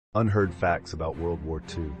Unheard facts about World War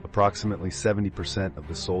II. Approximately 70% of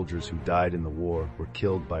the soldiers who died in the war were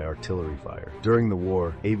killed by artillery fire. During the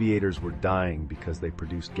war, aviators were dying because they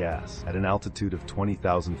produced gas. At an altitude of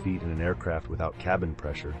 20,000 feet in an aircraft without cabin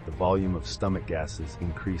pressure, the volume of stomach gases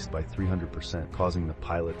increased by 300%, causing the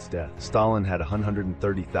pilot's death. Stalin had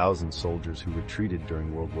 130,000 soldiers who retreated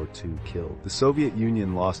during World War II killed. The Soviet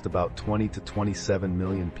Union lost about 20 to 27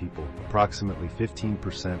 million people, approximately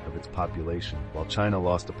 15% of its population, while China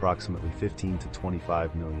lost approximately 15 to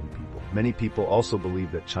 25 million people. Many people also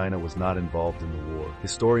believe that China was not involved in the war.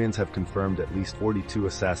 Historians have confirmed at least 42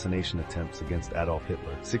 assassination attempts against Adolf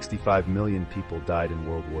Hitler. 65 million people died in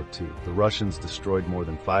World War II. The Russians destroyed more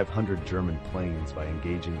than 500 German planes by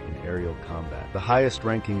engaging in aerial combat. The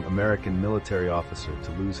highest-ranking American military officer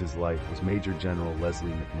to lose his life was Major General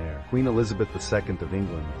Leslie McNair. Queen Elizabeth II of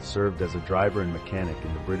England served as a driver and mechanic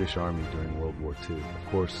in the British Army during World War II.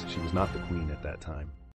 Of course, she was not the Queen at that time.